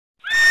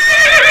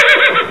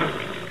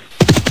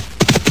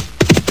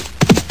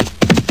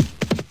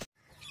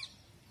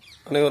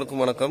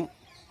அனைவருக்கும் வணக்கம்.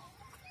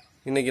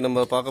 இன்னைக்கு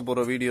நம்ம பார்க்க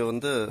போகிற வீடியோ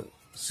வந்து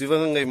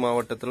சிவகங்கை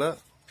மாவட்டத்தில்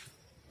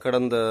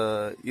கடந்த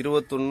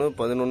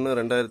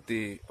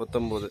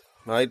 21/11/2019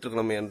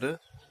 ஞாயிற்றுக்கிழமை அன்று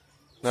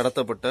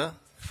நடத்தப்பட்ட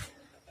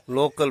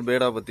லோக்கல்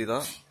பேடா பற்றி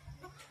தான்.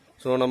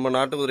 ஸோ நம்ம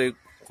நாட்டுக்குதிரை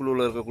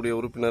குழுவில் இருக்கக்கூடிய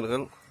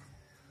உறுப்பினர்கள்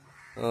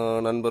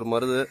நண்பர்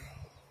மருது,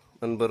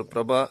 நண்பர்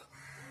பிரபா,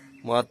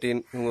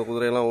 மார்டின் இவங்க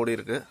குதிரையெல்லாம் ஓடி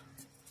இருக்கு.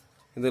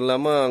 இது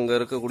இல்லாமல் அங்கே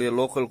இருக்கக்கூடிய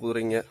லோக்கல்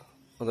குதிரைங்க,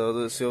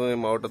 அதாவது சிவகங்கை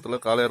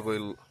மாவட்டத்தில் காளையார்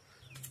கோயில்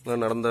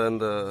நடந்த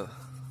இந்த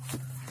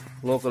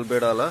லோக்கல்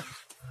பேடாவில்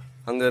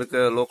அங்கே இருக்க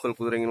லோக்கல்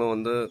குதிரைங்களும்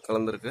வந்து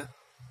கலந்துருக்கு.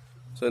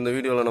 ஸோ இந்த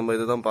வீடியோவில் நம்ம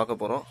இது தான்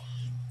பார்க்க போகிறோம்.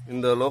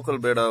 இந்த லோக்கல்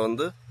பேடா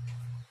வந்து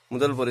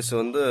முதல் பரிசு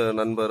வந்து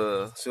நண்பர்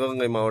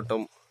சிவகங்கை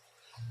மாவட்டம்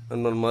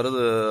நண்பர்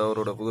மருது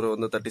அவரோட குதிரை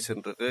வந்து தட்டி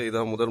சென்றிருக்கு.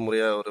 இதான் முதல்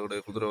முறையாக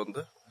அவருடைய குதிரை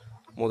வந்து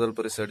முதல்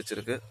பரிசு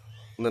அடிச்சிருக்கு.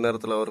 இந்த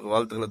நேரத்தில் அவருக்கு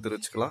வாழ்த்துக்களை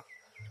தெரிவிச்சுக்கலாம்.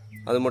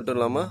 அது மட்டும்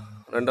இல்லாமல்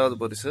ரெண்டாவது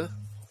பரிசு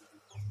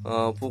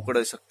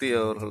பூக்கடை சக்தி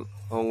அவர்கள்,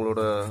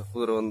 அவங்களோட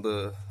குதிரை வந்து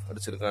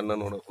அடிச்சிருக்கு,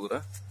 அண்ணனோட குதிரை.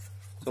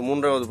 ஸோ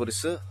மூன்றாவது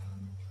பரிசு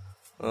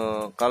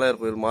காளையார்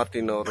கோயில்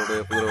மார்டின் அவருடைய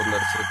குதிரை வந்து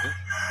அடிச்சிருக்கு.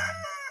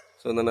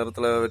 ஸோ இந்த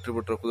நேரத்தில் வெற்றி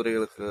பெற்ற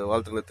குதிரைகளுக்கு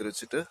வாழ்த்துக்களை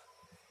தெரிவிச்சுட்டு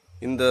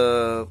இந்த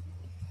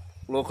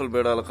லோக்கல்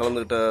பேடாவில்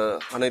கலந்துக்கிட்ட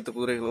அனைத்து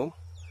குதிரைகளும்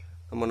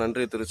நம்ம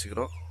நன்றியை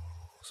தெரிவிச்சுக்கிறோம்.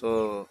 ஸோ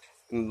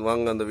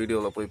வாங்க அந்த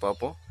வீடியோவில் போய்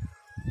பார்ப்போம்,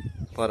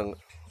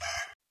 பாருங்கள்.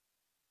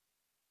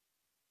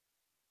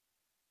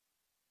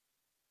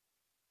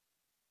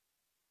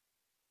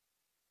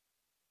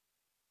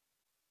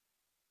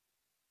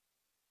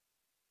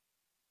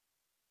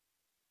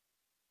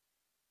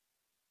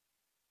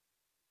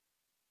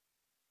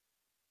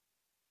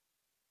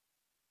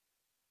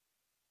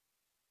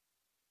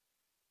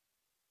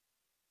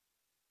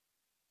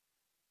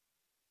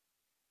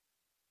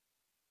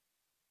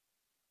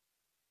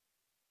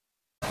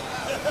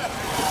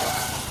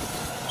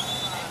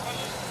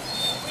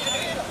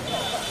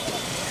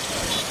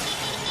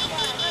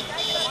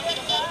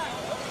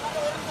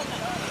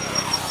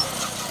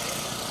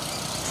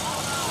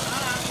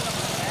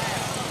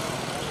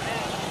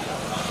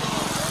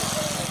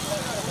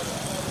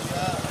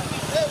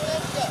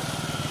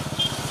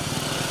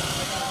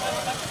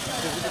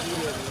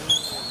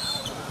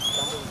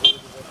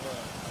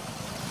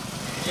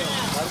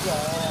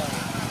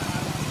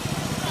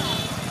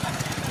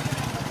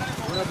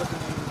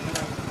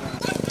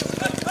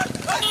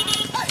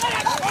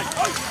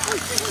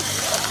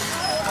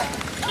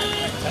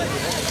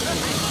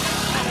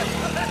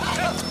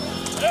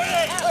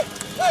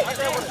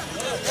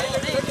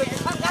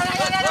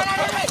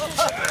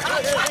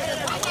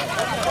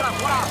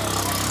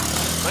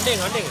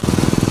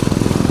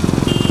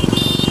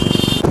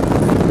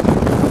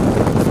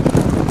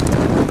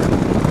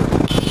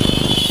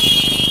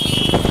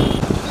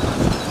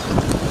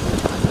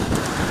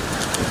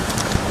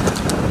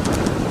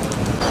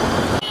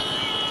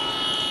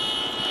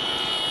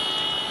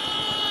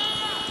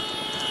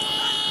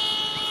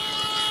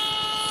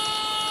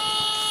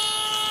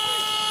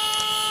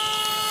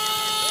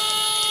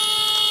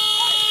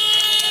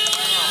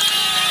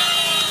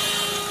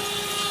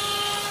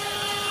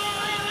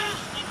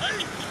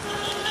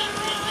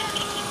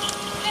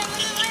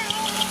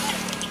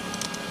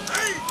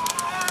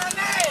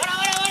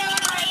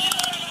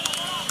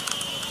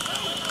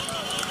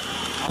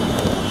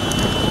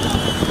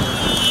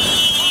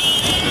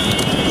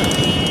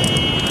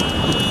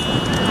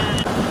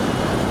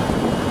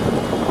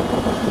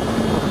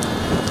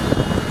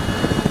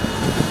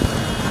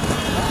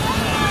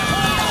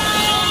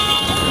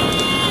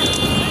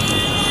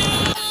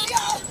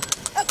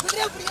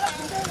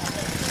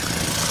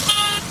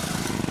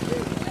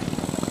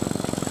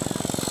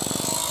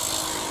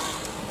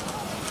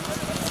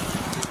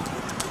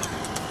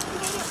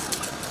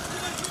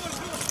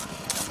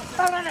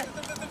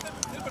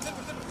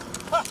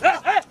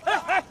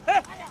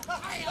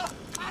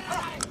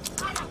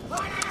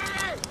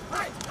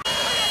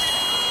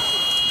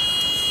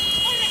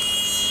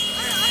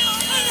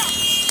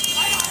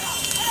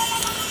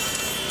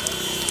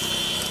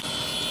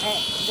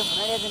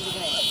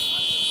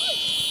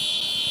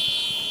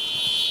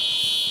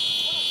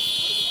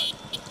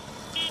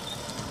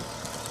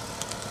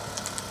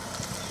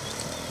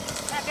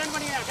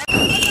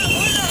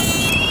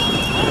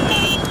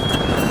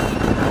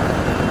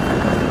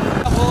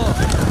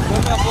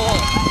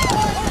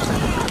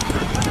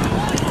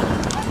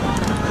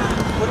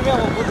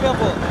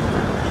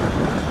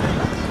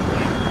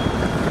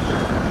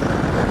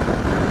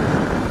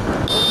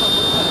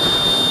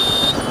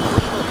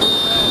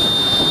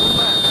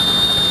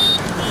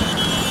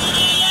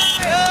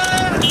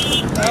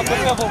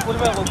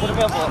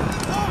 பொறுமையா போ,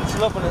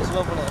 ஸ்லோ பண்ணு,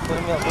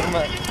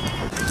 பொறுமையா.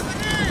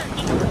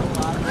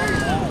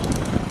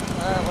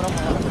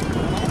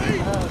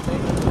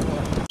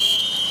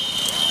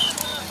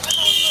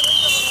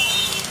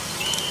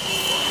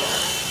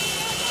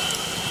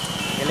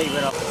 எல்லைக்கு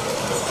போயிடும்.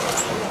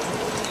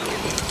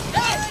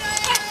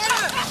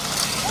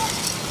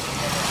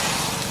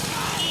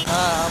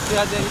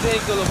 அப்படியே இதே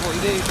ஈக்குவல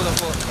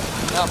போ,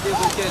 அப்படியே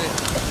போயிட்டே இரு.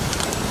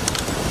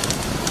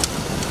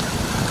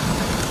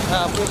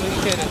 அப்படியே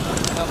போயிட்டே இரு,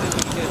 அப்படியே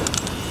போயிட்டே இரு.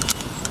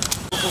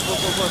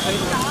 போ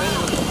சைடு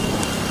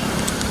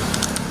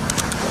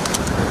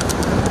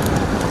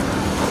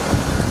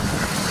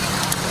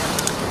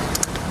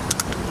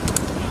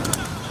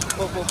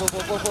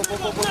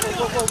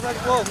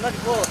முன்னாடி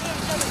போ.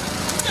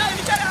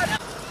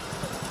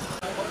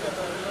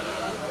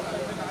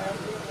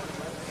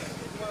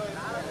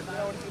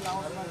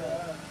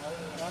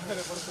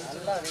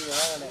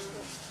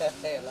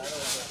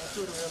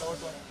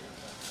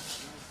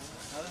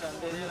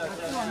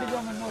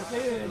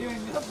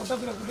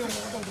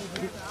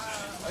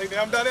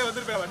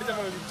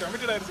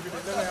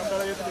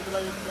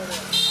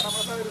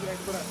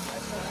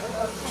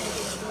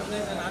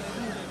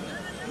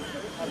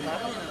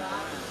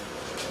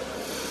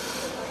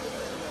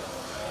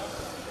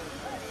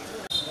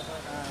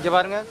 இங்க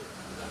பாருங்க,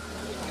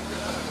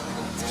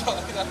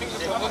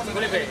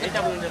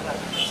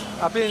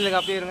 அப்படியே இல்லைங்க,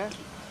 அப்படியே இருங்க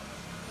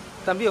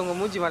தம்பி. உங்க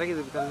மூஞ்சி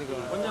மறைக்குது தம்பி,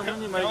 கொஞ்சம்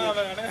மூஞ்சி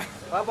மறைக்குது.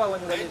 பாப்பா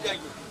கொஞ்சம்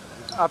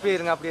அப்படியே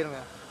இருங்க, அப்படியே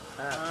இருங்க.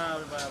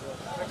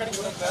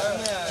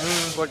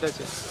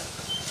 போட்டாச்சு.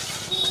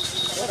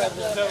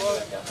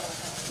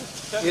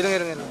 இருங்க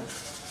இருங்க இருங்க,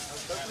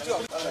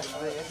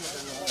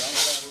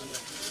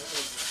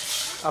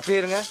 அப்படியே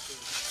இருங்க,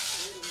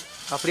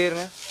 அப்படியே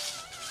இருங்க,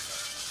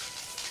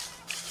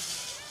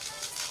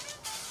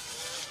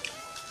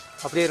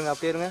 அப்படியே இருங்க,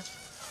 அப்படியே இருங்க.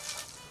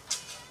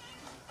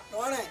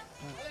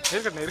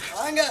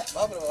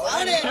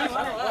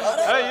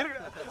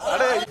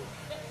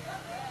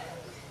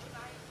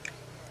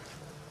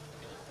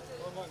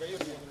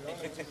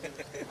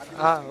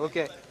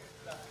 ஓகே.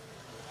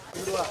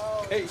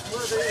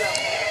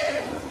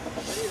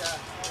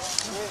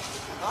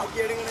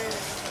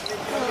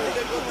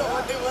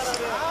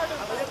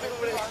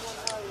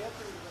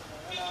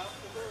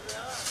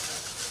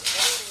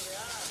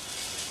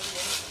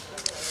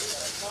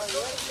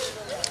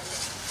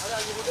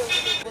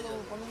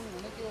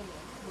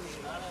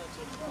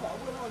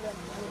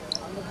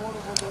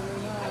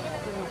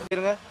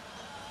 இருங்க.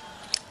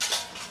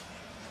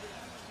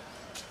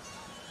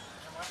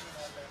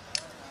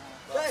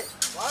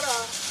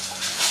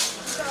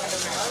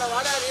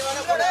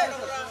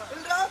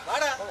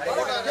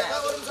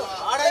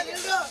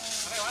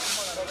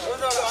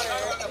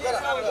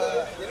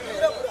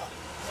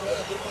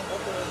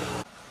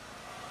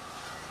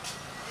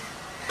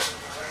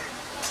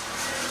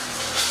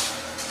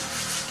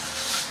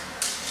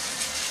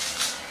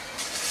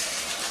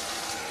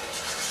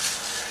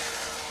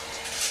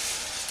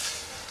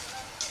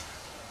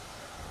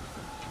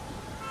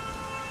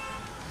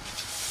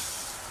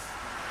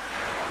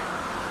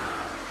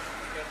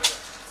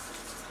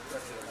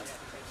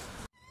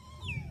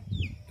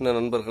 என்ன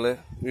நண்பர்களே,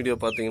 வீடியோ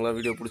பார்த்தீங்களா?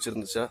 வீடியோ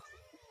பிடிச்சிருந்துச்சா?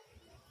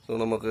 ஸோ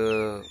நமக்கு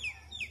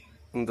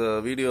இந்த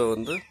வீடியோ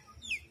வந்து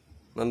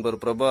நண்பர்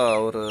பிரபா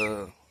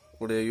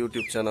அவருடைய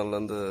யூடியூப்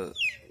சேனல்லேருந்து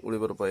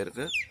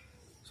ஒளிபரப்பாயிருக்கு.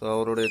 ஸோ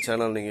அவருடைய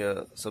சேனல் நீங்கள்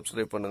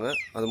சப்ஸ்கிரைப் பண்ணுங்கள்.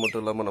 அது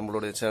மட்டும் இல்லாமல்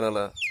நம்மளுடைய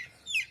சேனலை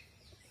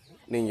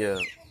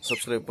நீங்கள்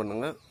சப்ஸ்கிரைப்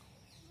பண்ணுங்கள்,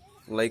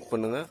 லைக்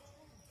பண்ணுங்கள்,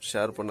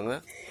 ஷேர்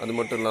பண்ணுங்கள். அது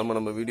மட்டும் இல்லாமல்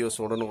நம்ம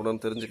வீடியோஸ்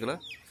உடனுக்குடன் தெரிஞ்சுக்கல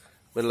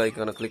பெல்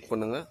ஐக்கானை கிளிக்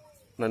பண்ணுங்கள்.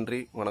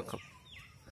 நன்றி, வணக்கம்.